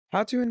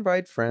How to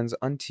invite friends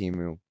on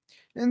Temu.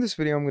 In this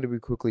video, I'm going to be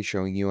quickly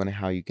showing you on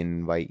how you can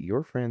invite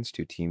your friends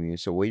to Temu.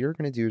 So what you're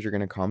going to do is you're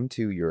going to come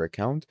to your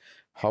account,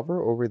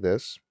 hover over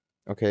this,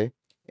 okay?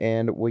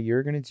 And what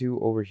you're going to do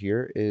over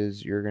here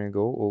is you're going to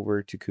go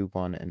over to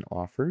coupon and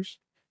offers.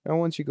 And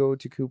once you go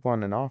to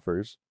coupon and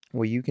offers,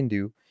 what you can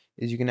do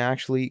is you can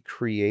actually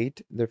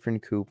create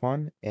different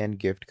coupon and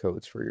gift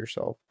codes for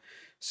yourself.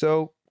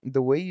 So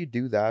the way you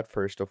do that,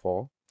 first of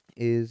all,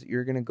 is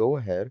you're going to go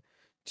ahead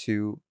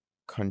to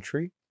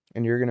country,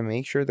 and you're going to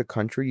make sure the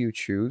country you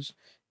choose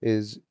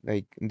is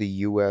like the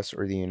US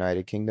or the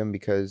United Kingdom,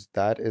 because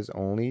that is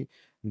only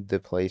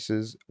the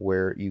places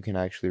where you can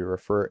actually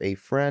refer a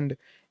friend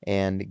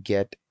and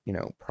get,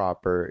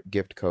 proper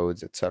gift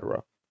codes,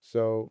 etc.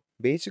 So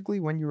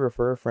basically, when you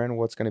refer a friend,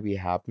 what's going to be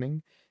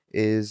happening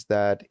is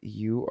that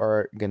you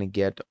are going to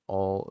get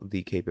all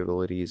the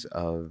capabilities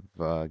of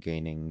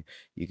gaining,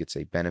 you could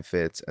say,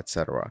 benefits,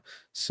 etc.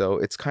 So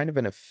it's kind of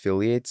an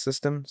affiliate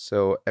system.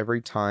 So every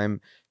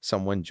time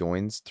someone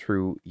joins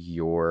through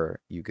your,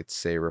 you could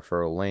say,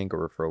 referral link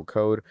or referral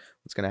code,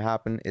 what's going to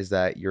happen is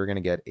that you're going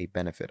to get a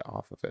benefit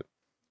off of it.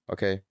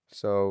 Okay,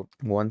 so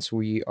once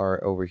we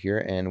are over here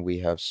and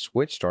we have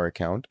switched our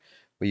account,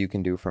 what you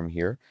can do from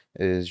here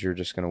is you're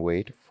just going to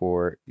wait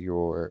for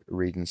your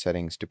region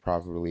settings to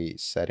properly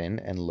set in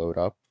and load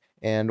up.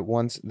 And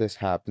once this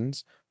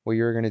happens, what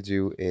you're going to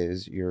do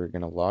is you're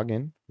going to log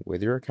in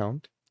with your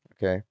account,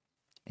 okay?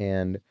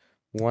 And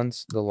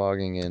once the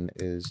logging in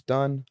is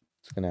done,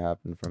 what's going to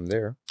happen from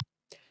there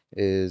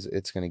is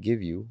it's going to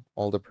give you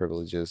all the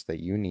privileges that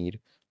you need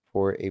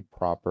for a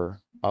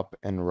proper up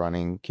and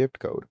running gift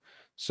code.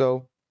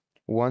 So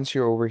once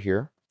you're over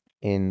here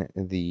in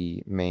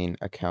the main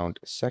account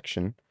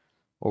section,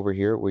 over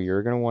here, what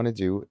you're going to want to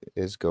do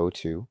is go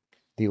to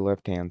the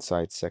left-hand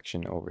side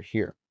section over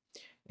here.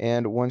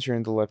 And once you're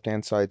in the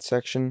left-hand side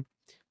section,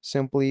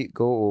 simply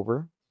go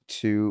over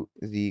to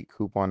the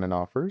coupon and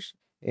offers.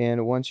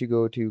 And once you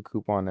go to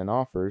coupon and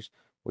offers,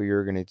 what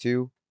you're going to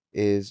do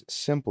is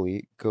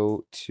simply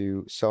go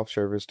to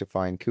self-service to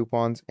find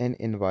coupons and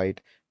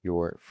invite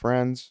your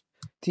friends.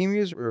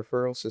 Temu's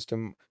referral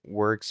system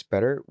works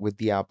better with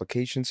the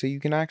application, so you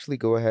can actually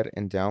go ahead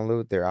and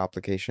download their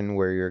application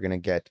where you're going to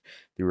get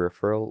the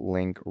referral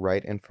link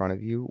right in front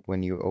of you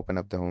when you open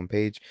up the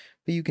homepage,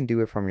 but you can do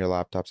it from your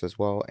laptops as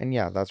well. And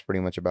yeah, that's pretty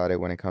much about it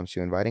when it comes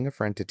to inviting a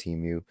friend to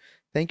Temu.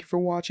 Thank you for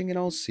watching, and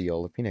I'll see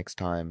all of you next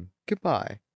time. Goodbye.